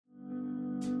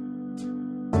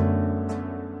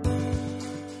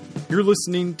You're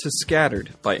listening to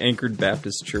Scattered by Anchored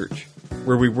Baptist Church,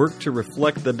 where we work to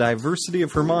reflect the diversity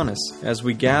of Hermanus as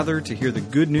we gather to hear the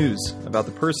good news about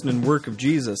the person and work of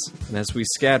Jesus, and as we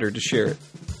scatter to share it.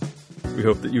 We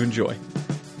hope that you enjoy.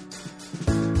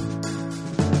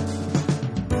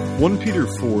 1 Peter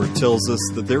 4 tells us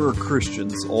that there are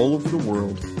Christians all over the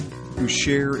world who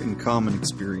share in common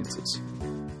experiences.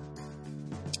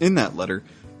 In that letter,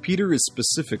 Peter is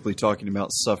specifically talking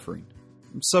about suffering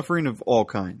of all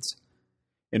kinds.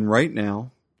 And right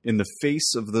now, in the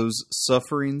face of those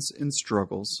sufferings and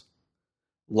struggles,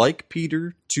 like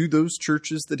Peter to those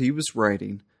churches that he was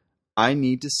writing, I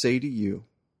need to say to you,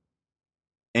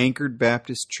 Anchored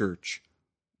Baptist Church,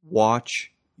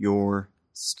 watch your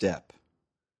step.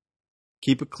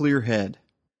 Keep a clear head.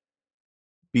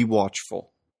 Be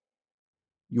watchful.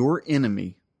 Your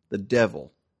enemy, the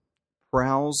devil,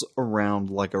 prowls around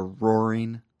like a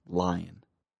roaring lion,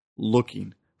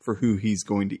 looking for who he's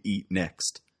going to eat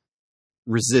next.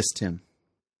 Resist him.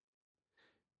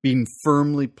 Being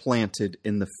firmly planted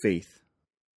in the faith.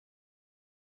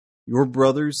 Your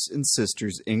brothers and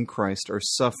sisters in Christ are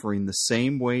suffering the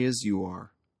same way as you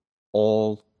are,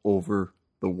 all over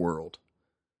the world.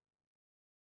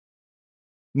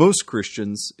 Most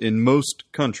Christians in most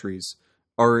countries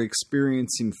are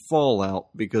experiencing fallout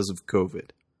because of COVID.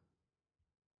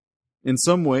 In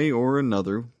some way or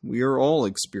another, we are all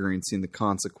experiencing the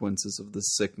consequences of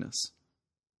this sickness.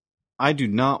 I do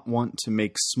not want to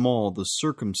make small the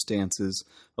circumstances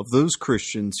of those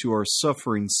Christians who are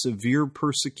suffering severe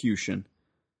persecution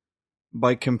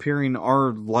by comparing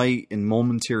our light and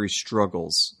momentary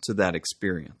struggles to that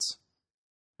experience.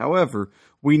 However,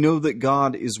 we know that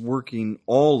God is working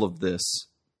all of this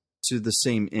to the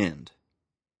same end,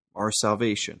 our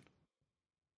salvation.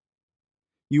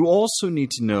 You also need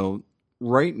to know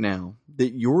right now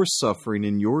that your suffering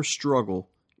and your struggle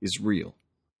is real.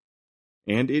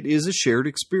 And it is a shared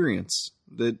experience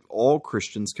that all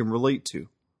Christians can relate to.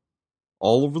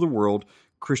 All over the world,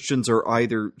 Christians are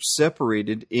either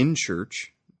separated in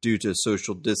church due to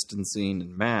social distancing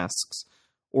and masks,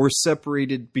 or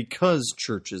separated because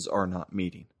churches are not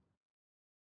meeting.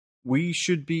 We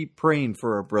should be praying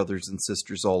for our brothers and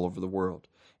sisters all over the world,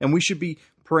 and we should be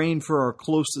praying for our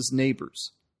closest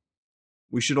neighbors.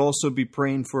 We should also be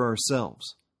praying for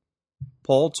ourselves.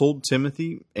 Paul told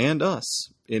Timothy and us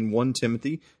in 1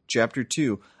 Timothy chapter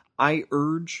 2, I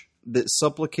urge that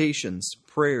supplications,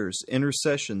 prayers,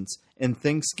 intercessions, and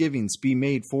thanksgivings be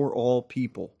made for all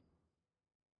people.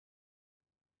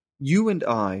 You and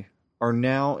I are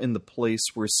now in the place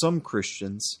where some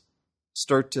Christians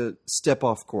start to step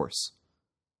off course.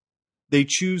 They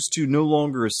choose to no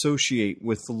longer associate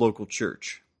with the local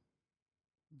church.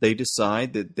 They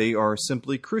decide that they are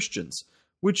simply Christians,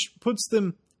 which puts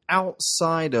them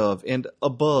outside of and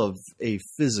above a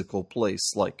physical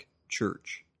place like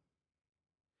church.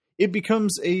 It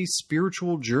becomes a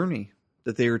spiritual journey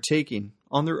that they are taking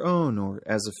on their own or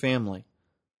as a family.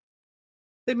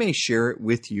 They may share it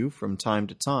with you from time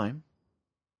to time.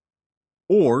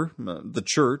 Or the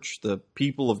church, the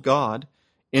people of God,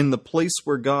 in the place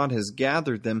where God has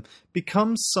gathered them,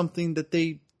 becomes something that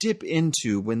they dip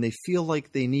into when they feel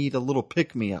like they need a little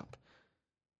pick-me-up.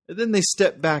 And then they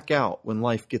step back out when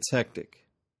life gets hectic.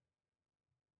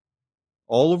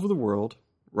 All over the world,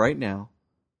 right now,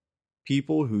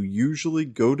 people who usually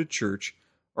go to church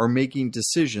are making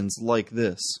decisions like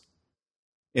this.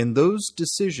 And those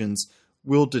decisions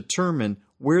will determine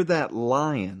where that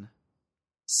lion,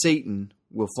 Satan,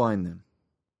 will find them.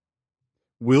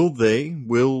 Will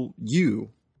you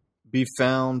be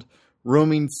found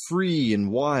roaming free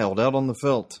and wild out on the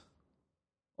veldt,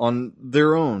 on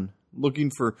their own, looking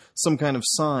for some kind of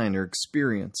sign or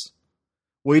experience,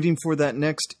 waiting for that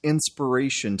next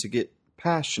inspiration to get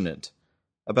passionate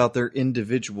about their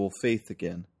individual faith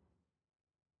again?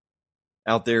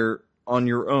 Out there on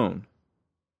your own,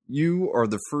 you are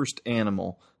the first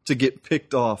animal to get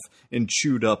picked off and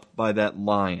chewed up by that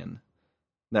lion,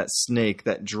 that snake,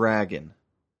 that dragon,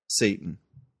 Satan.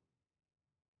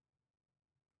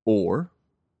 Or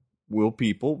will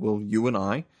you and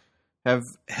I, have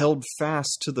held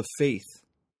fast to the faith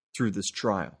through this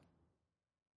trial?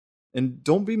 And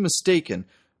don't be mistaken,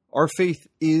 our faith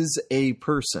is a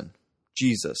person,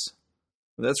 Jesus.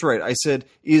 That's right, I said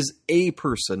is a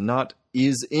person, not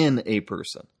is in a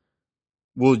person.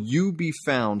 Will you be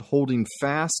found holding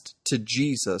fast to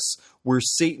Jesus where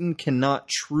Satan cannot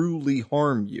truly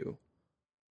harm you?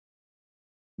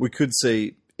 We could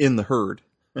say in the herd.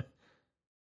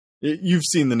 You've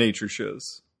seen the nature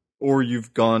shows, or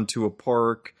you've gone to a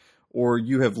park, or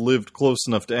you have lived close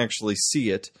enough to actually see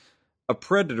it. A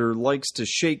predator likes to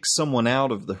shake someone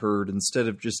out of the herd instead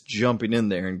of just jumping in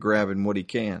there and grabbing what he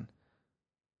can.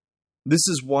 This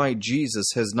is why Jesus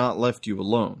has not left you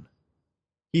alone.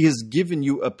 He has given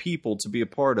you a people to be a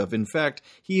part of. In fact,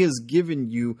 He has given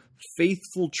you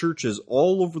faithful churches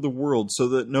all over the world so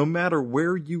that no matter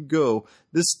where you go,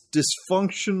 this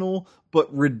dysfunctional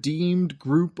but redeemed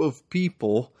group of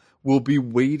people will be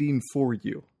waiting for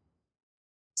you,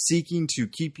 seeking to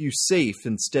keep you safe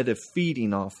instead of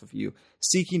feeding off of you,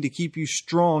 seeking to keep you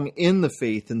strong in the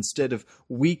faith instead of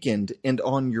weakened and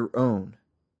on your own.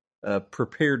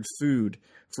 Prepared food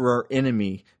for our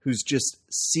enemy who's just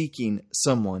seeking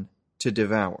someone to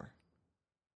devour.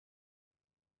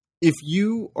 If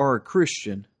you are a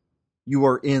Christian, you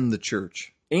are in the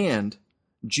church, and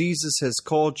Jesus has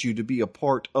called you to be a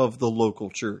part of the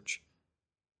local church.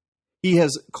 He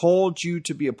has called you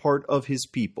to be a part of His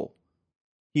people.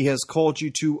 He has called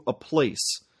you to a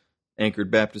place,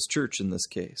 Anchored Baptist Church in this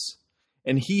case,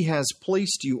 and He has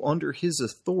placed you under His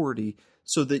authority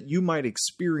so that you might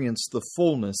experience the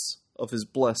fullness of His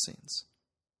blessings.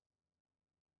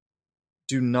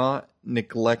 Do not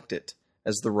neglect it,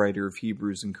 as the writer of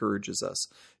Hebrews encourages us.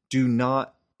 Do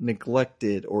not neglect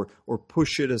it or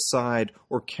push it aside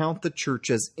or count the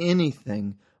church as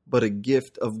anything but a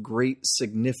gift of great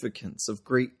significance, of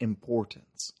great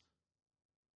importance.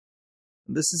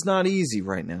 This is not easy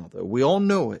right now, though. We all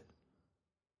know it.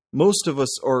 Most of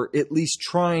us are at least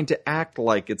trying to act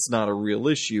like it's not a real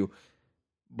issue,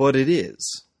 but it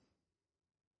is.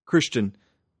 Christian,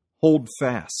 hold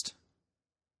fast.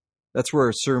 That's where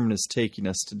our sermon is taking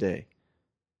us today.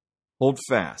 Hold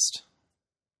fast.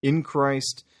 In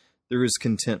Christ, there is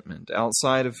contentment.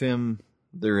 Outside of Him,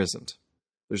 there isn't.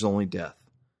 There's only death.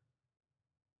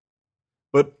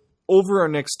 But over our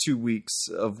next 2 weeks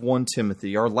of 1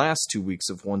 Timothy, our last 2 weeks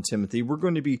of 1 Timothy, we're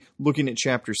going to be looking at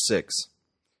chapter 6.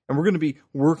 And we're going to be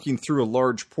working through a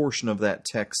large portion of that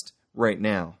text right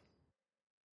now.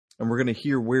 And we're going to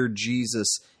hear where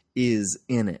Jesus is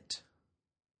in it.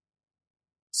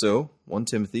 So, 1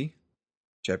 Timothy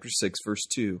chapter 6, verse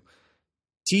 2.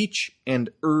 Teach and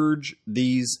urge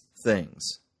these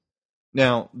things.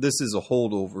 Now, this is a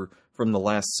holdover from the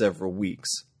last several weeks.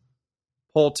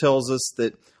 Paul tells us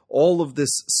that all of this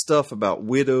stuff about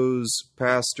widows,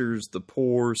 pastors, the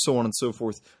poor, so on and so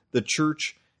forth, the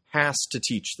church has to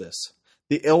teach this.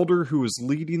 The elder who is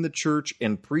leading the church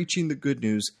and preaching the good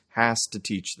news has to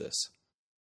teach this.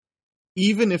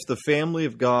 Even if the family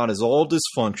of God is all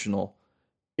dysfunctional,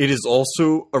 it is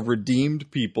also a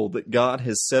redeemed people that God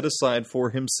has set aside for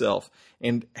Himself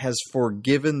and has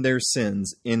forgiven their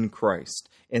sins in Christ.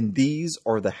 And these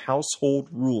are the household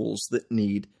rules that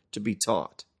need to be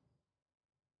taught.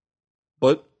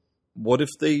 But what if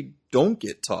they don't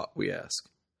get taught, we ask?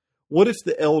 What if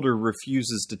the elder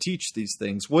refuses to teach these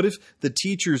things? What if the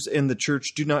teachers in the church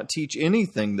do not teach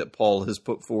anything that Paul has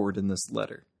put forward in this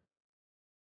letter?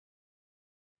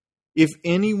 If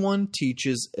anyone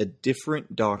teaches a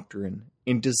different doctrine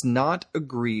and does not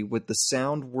agree with the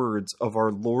sound words of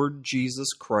our Lord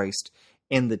Jesus Christ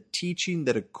and the teaching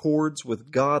that accords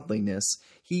with godliness,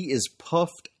 he is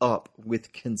puffed up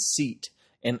with conceit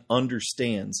and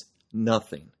understands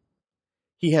nothing.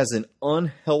 He has an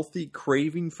unhealthy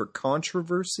craving for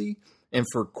controversy and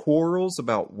for quarrels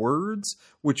about words,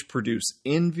 which produce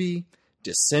envy,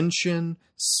 dissension,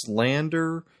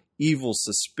 slander, evil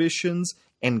suspicions,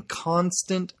 and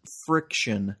constant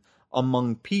friction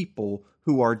among people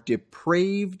who are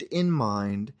depraved in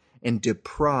mind and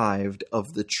deprived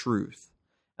of the truth,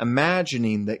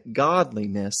 imagining that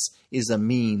godliness is a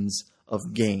means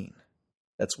of gain.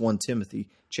 That's 1 Timothy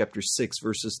chapter 6,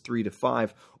 verses 3 to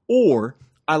 5. Or,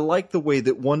 I like the way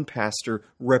that one pastor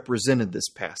represented this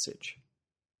passage.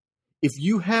 If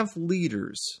you have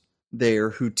leaders there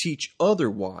who teach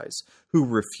otherwise, who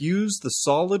refuse the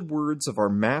solid words of our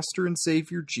Master and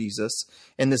Savior Jesus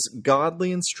and this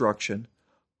godly instruction,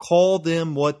 call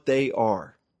them what they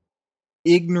are: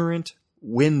 ignorant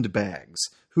windbags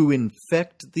who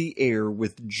infect the air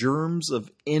with germs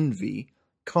of envy,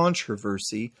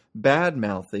 controversy,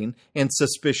 bad-mouthing, and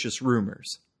suspicious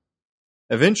rumors.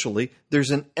 Eventually,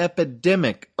 there's an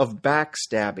epidemic of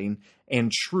backstabbing,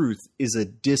 and truth is a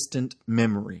distant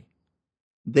memory.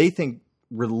 They think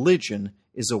religion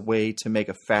is a way to make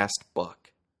a fast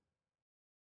buck.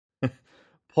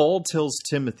 Paul tells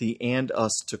Timothy and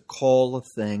us to call a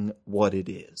thing what it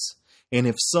is. And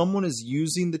if someone is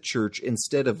using the church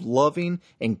instead of loving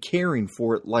and caring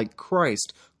for it like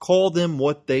Christ, call them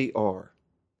what they are: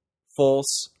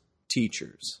 false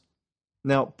teachers.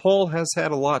 Now, Paul has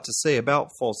had a lot to say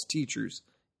about false teachers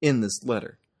in this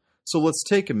letter. So let's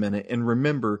take a minute and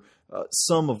remember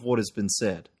some of what has been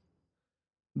said.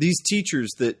 These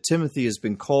teachers that Timothy has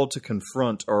been called to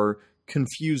confront are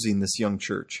confusing this young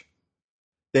church.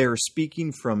 They are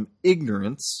speaking from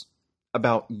ignorance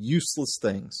about useless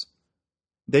things.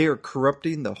 They are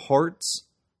corrupting the hearts,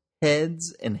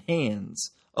 heads, and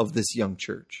hands of this young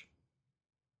church.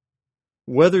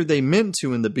 Whether they meant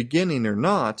to in the beginning or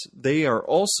not, they are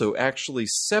also actually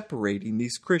separating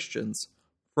these Christians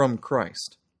from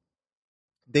Christ.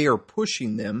 They are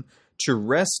pushing them to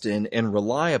rest in and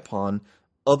rely upon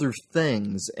other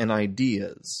things and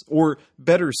ideas. Or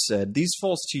better said, these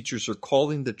false teachers are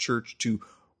calling the church to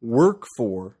work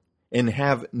for and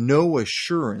have no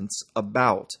assurance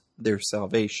about their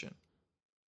salvation.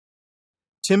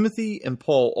 Timothy and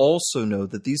Paul also know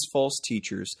that these false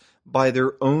teachers, by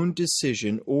their own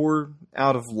decision or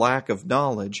out of lack of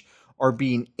knowledge, are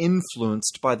being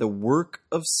influenced by the work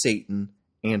of Satan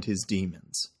and his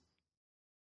demons.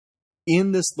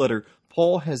 In this letter,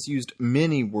 Paul has used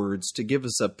many words to give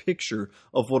us a picture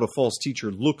of what a false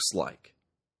teacher looks like.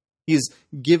 He has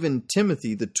given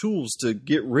Timothy the tools to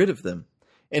get rid of them,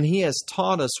 and he has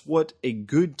taught us what a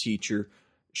good teacher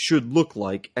should look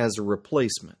like as a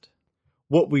replacement.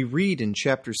 What we read in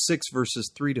chapter 6,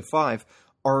 verses 3 to 5,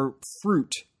 are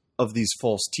fruit of these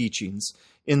false teachings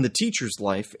in the teacher's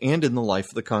life and in the life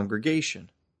of the congregation.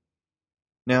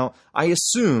 Now, I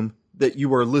assume that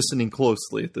you are listening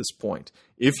closely at this point.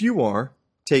 If you are,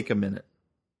 take a minute.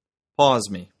 Pause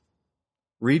me.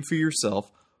 Read for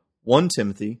yourself 1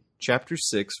 Timothy chapter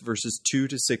 6, verses 2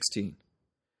 to 16.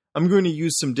 I'm going to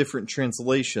use some different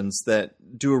translations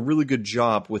that do a really good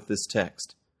job with this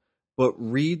text. But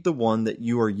read the one that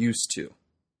you are used to.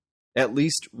 At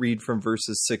least read from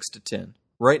verses 6 to 10.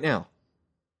 Right now.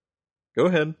 Go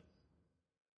ahead.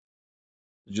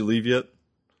 Did you leave yet?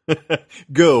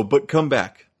 Go, but come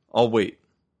back. I'll wait.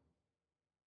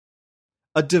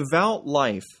 A devout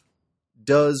life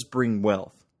does bring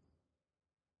wealth.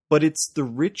 But it's the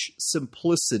rich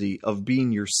simplicity of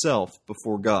being yourself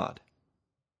before God.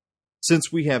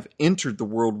 Since we have entered the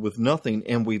world with nothing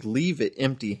and we leave it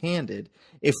empty-handed,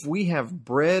 if we have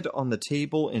bread on the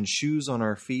table and shoes on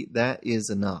our feet, that is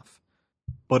enough.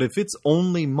 But if it's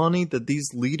only money that these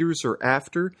leaders are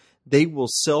after, they will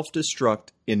self-destruct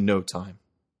in no time.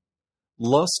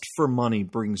 Lust for money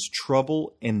brings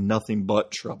trouble and nothing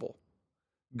but trouble.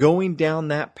 Going down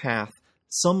that path,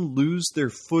 some lose their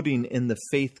footing in the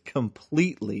faith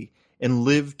completely and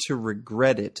live to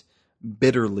regret it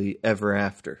bitterly ever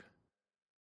after.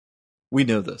 We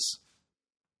know this.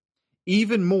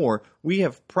 Even more, we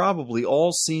have probably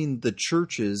all seen the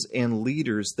churches and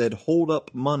leaders that hold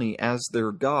up money as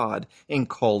their God and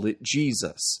call it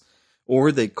Jesus.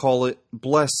 Or they call it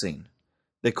blessing.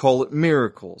 They call it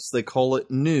miracles. They call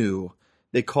it new.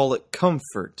 They call it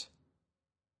comfort.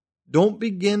 Don't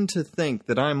begin to think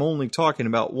that I'm only talking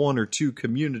about one or two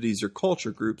communities or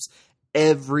culture groups.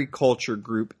 Every culture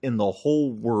group in the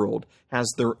whole world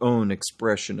has their own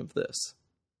expression of this.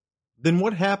 Then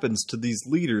what happens to these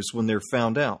leaders when they're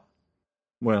found out?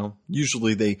 Well,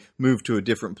 usually they move to a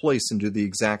different place and do the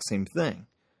exact same thing.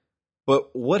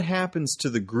 But what happens to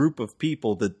the group of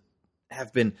people that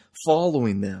have been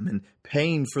following them and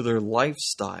paying for their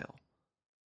lifestyle?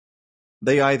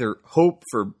 They either hope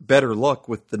for better luck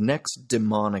with the next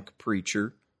demonic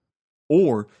preacher,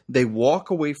 or they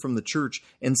walk away from the church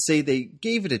and say they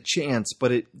gave it a chance,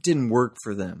 but it didn't work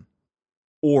for them.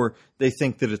 Or they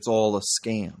think that it's all a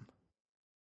scam.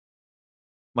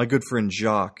 My good friend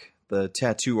Jacques, the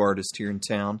tattoo artist here in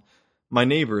town, my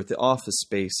neighbor at the office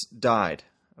space, died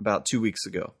about 2 weeks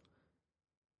ago.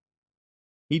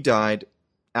 He died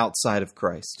outside of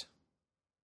Christ.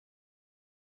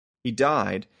 He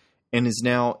died and is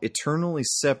now eternally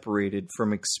separated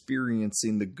from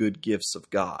experiencing the good gifts of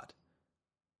God.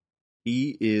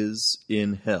 He is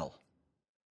in hell,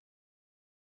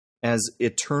 as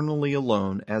eternally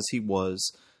alone as he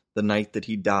was the night that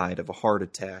he died of a heart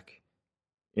attack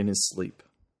in his sleep.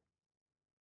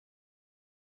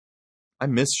 I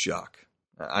miss Jacques.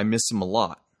 I miss him a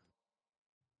lot.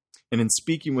 And in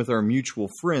speaking with our mutual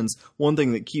friends, one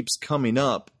thing that keeps coming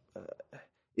up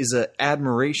is an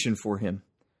admiration for him,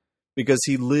 because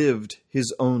he lived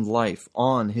his own life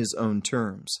on his own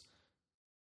terms.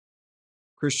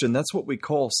 Christian, that's what we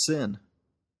call sin.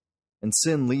 And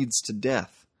sin leads to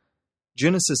death.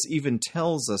 Genesis even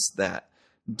tells us that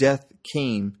death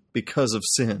came because of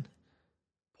sin.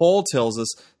 Paul tells us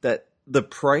that the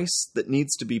price that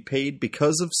needs to be paid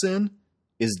because of sin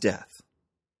is death.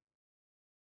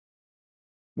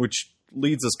 Which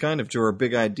leads us kind of to our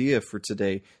big idea for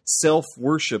today.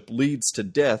 Self-worship leads to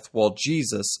death, while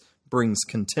Jesus brings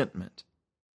contentment.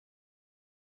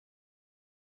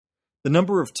 The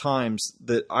number of times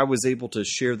that I was able to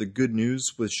share the good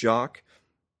news with Jacques,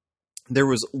 there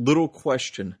was little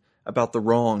question about the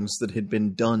wrongs that had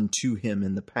been done to him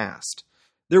in the past.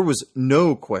 There was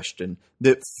no question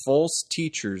that false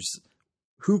teachers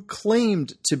who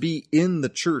claimed to be in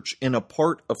the church and a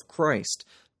part of Christ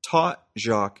taught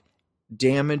Jacques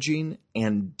damaging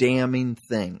and damning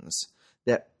things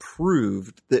that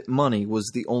proved that money was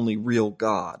the only real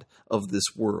God of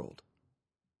this world.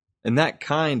 And that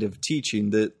kind of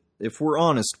teaching that, if we're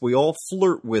honest, we all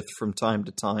flirt with from time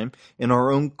to time in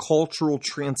our own cultural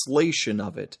translation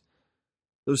of it.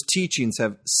 Those teachings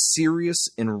have serious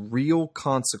and real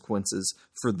consequences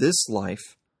for this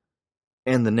life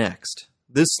and the next,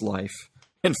 this life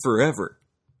and forever.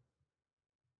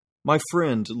 My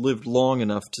friend lived long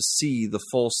enough to see the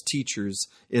false teachers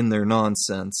in their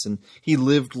nonsense, and he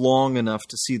lived long enough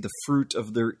to see the fruit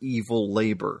of their evil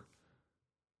labor.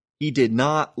 He did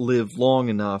not live long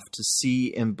enough to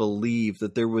see and believe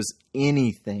that there was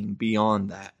anything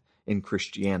beyond that in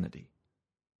Christianity.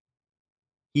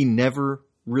 He never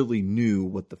really knew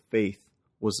what the faith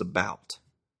was about.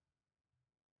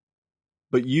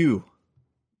 But you,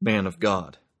 man of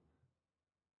God.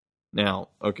 Now,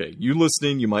 okay, you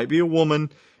listening, you might be a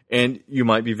woman, and you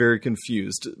might be very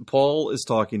confused. Paul is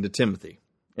talking to Timothy,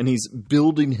 and he's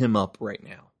building him up right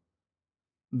now.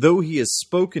 Though he has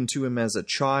spoken to him as a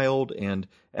child and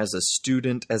as a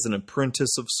student, as an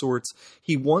apprentice of sorts,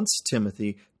 he wants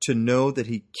Timothy to know that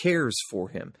he cares for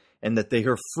him and that they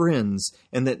are friends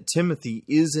and that Timothy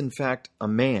is in fact a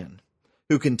man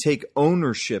who can take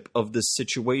ownership of this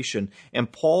situation.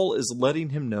 And Paul is letting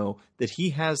him know that he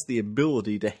has the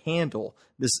ability to handle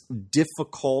this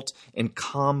difficult and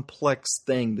complex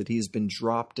thing that he's been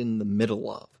dropped in the middle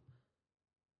of.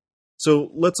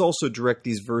 So let's also direct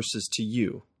these verses to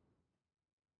you.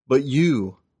 But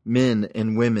you, men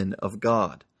and women of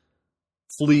God,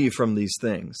 flee from these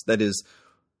things. That is,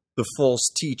 the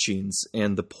false teachings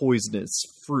and the poisonous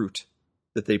fruit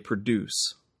that they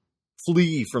produce.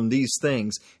 Flee from these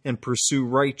things and pursue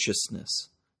righteousness,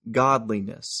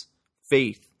 godliness,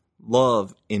 faith,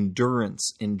 love,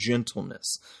 endurance, and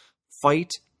gentleness.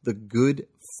 Fight the good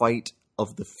fight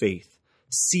of the faith.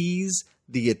 Seize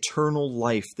the eternal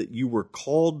life that you were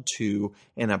called to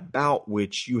and about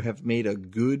which you have made a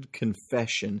good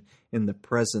confession in the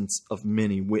presence of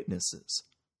many witnesses.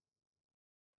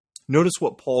 Notice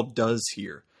what Paul does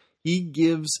here. He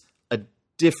gives a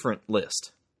different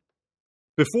list.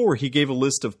 Before, he gave a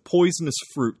list of poisonous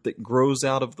fruit that grows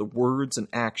out of the words and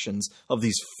actions of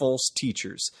these false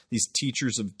teachers, these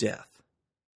teachers of death.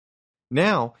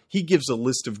 Now, he gives a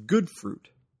list of good fruit.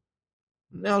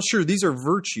 Now, sure, these are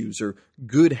virtues or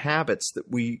good habits that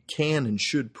we can and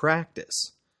should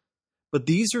practice. But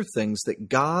these are things that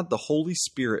God, the Holy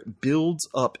Spirit, builds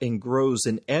up and grows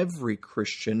in every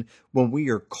Christian when we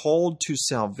are called to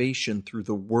salvation through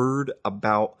the word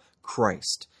about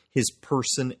Christ, his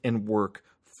person and work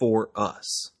for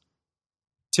us.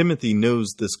 Timothy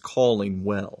knows this calling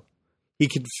well. He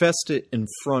confessed it in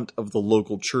front of the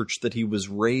local church that he was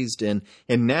raised in,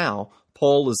 and now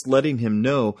Paul is letting him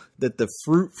know that the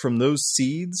fruit from those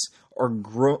seeds are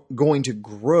going to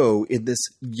grow in this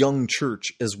young church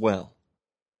as well.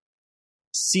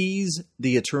 Seize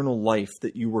the eternal life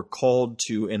that you were called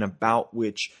to and about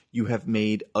which you have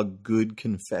made a good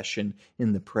confession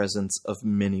in the presence of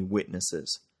many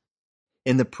witnesses.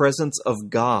 In the presence of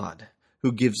God,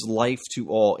 who gives life to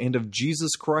all, and of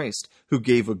Jesus Christ, who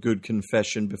gave a good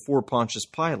confession before Pontius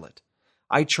Pilate,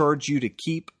 I charge you to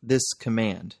keep this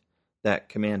command. That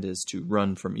command is to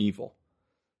run from evil,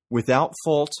 without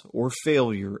fault or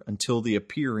failure until the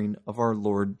appearing of our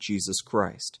Lord Jesus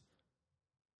Christ.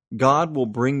 God will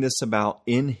bring this about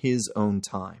in his own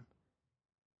time.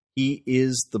 He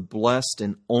is the blessed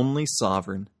and only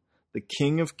sovereign, the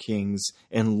King of kings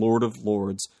and Lord of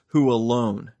lords, who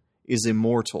alone is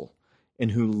immortal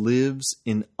and who lives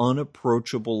in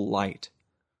unapproachable light,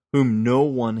 whom no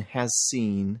one has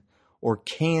seen or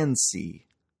can see.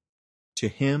 To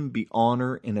him be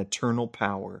honor and eternal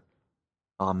power.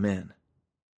 Amen.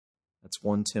 That's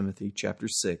 1 Timothy chapter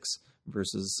 6,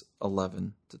 verses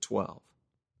 11 to 12.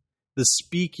 The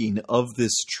speaking of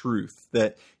this truth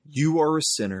that you are a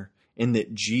sinner and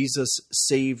that Jesus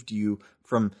saved you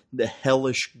from the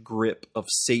hellish grip of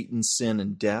Satan's sin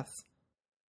and death,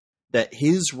 that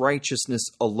his righteousness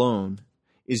alone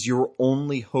is your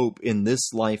only hope in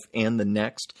this life and the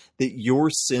next, that your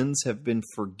sins have been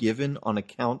forgiven on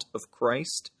account of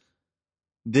Christ,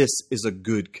 this is a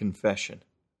good confession.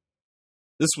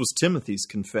 This was Timothy's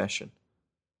confession.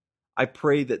 I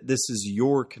pray that this is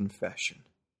your confession.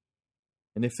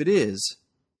 And if it is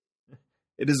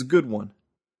a good one.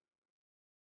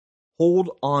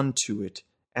 hold on to it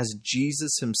as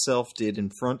Jesus himself did in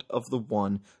front of the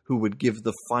one who would give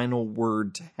the final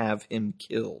word to have him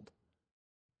killed.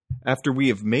 After we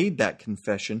have made that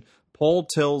confession, Paul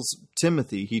tells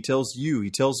Timothy, he tells you, he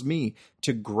tells me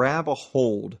to grab a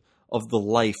hold of the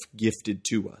life gifted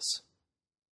to us.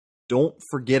 Don't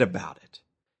forget about it.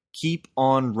 Keep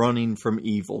on running from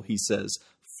evil, he says.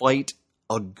 Fight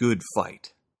a good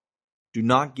fight. Do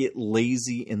not get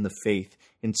lazy in the faith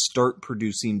and start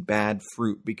producing bad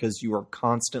fruit because you are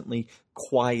constantly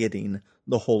quieting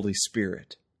the Holy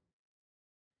Spirit.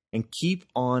 And keep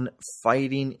on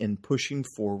fighting and pushing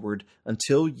forward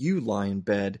until you lie in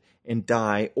bed and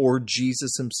die, or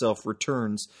Jesus himself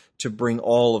returns to bring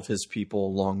all of his people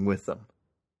along with him.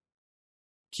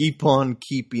 Keep on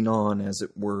keeping on, as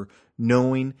it were,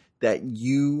 knowing that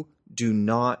you do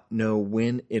not know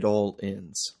when it all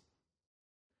ends.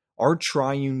 Our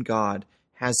triune God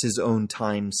has his own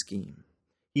time scheme.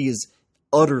 He is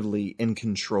utterly in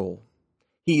control.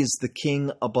 He is the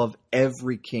king above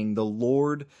every king, the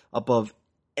Lord above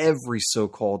every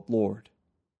so-called Lord,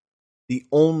 the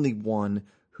only one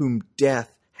whom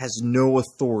death has no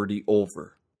authority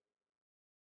over.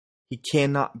 He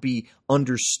cannot be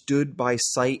understood by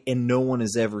sight, and no one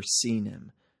has ever seen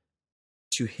him.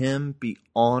 To him be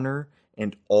honor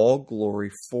and all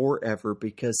glory forever,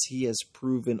 because he has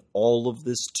proven all of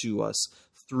this to us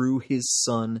through his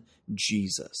Son,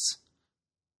 Jesus.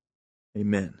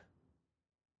 Amen.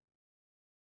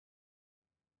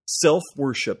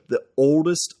 Self-worship, the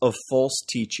oldest of false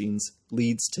teachings,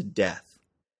 leads to death.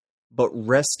 But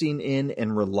resting in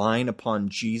and relying upon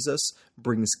Jesus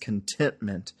brings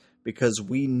contentment, because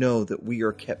we know that we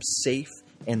are kept safe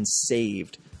and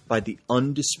saved by the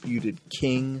undisputed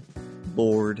King,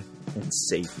 Lord, and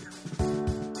Savior.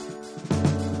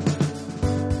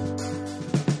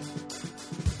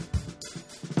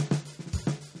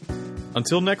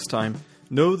 Until next time,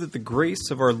 know that the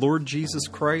grace of our Lord Jesus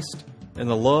Christ and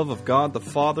the love of God the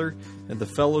Father and the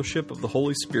fellowship of the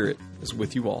Holy Spirit is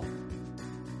with you all.